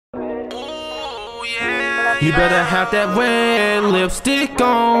You better have that red lipstick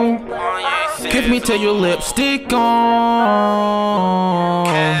on. Kiss me till your lipstick on.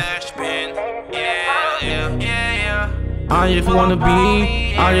 I just wanna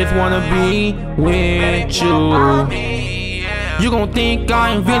be with you. You gon' think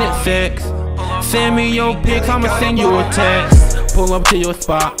I invented sex. Send me your pics, I'ma send you a text. Pull up to your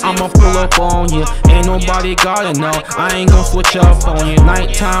spot, I'ma pull up on you. Ain't nobody gotta know, I ain't gon' switch up on you.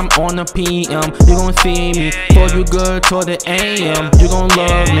 Nighttime on the PM, you gon' see me. For you good till the AM, you gon'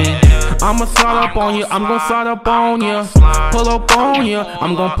 love me. I'ma slide up on you, I'm gon' slide up on you. Pull up on you,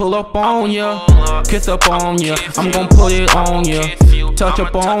 I'm gon' pull up on you. Kiss up on you, I'm gon' put it on you. Touch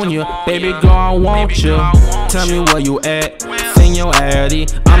up on you, baby girl, I want you. Tell me where you at, send your addy.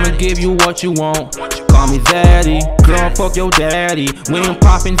 I'ma give you what you want, call me daddy. Girl, fuck your daddy, we ain't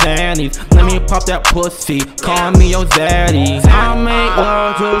poppin' zannies. Let me pop that pussy, call me your daddy. I make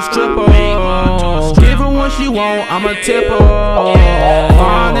love to a stripper, give her what she want, I'ma tip her.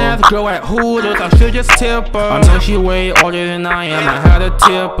 Fine ass girl at Hooters, I should just tip her. I know she way older than I am, I had to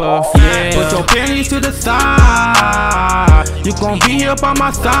tip her. Yeah, put your panties to the side, you gon' be here by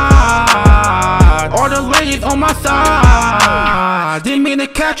my side. All the ladies on my side, didn't mean to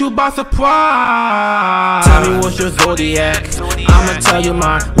catch you by surprise. Tell me what's your zodiac, I'ma tell you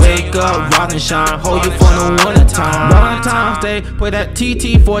mine. Wake up, rise and shine, hold you for the winter time. Valentine's Day, put that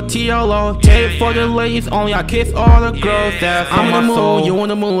TT for TLO. J for the ladies only, I kiss all the girls that's I'm in the mood, you in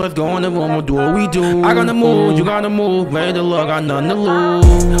the mood, let's go in the room, we'll do what we do. I got the mood, you got the move, ready to look, got nothing to lose.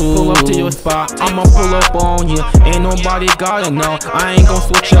 Pull up to your spot, I'ma pull up on you. Ain't nobody gotta know, I ain't gon'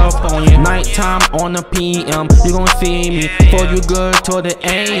 switch up on you. Nighttime on the PM, you gon' see me. For you good till the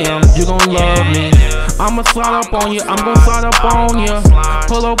AM, you gon' love me. I'ma slide up on you, I'm gon' slide up on you.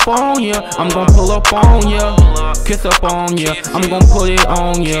 Pull up on you, I'm gon' pull up on you. Kiss up on you, I'm gon' put it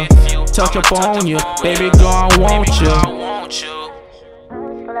on you. Touch up on you, baby girl, I want you.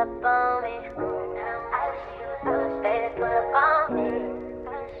 Pull up on me, baby, pull up on me.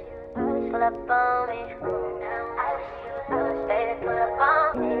 Pull up on me, baby, pull up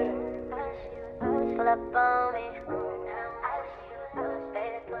on me. Pull up on me.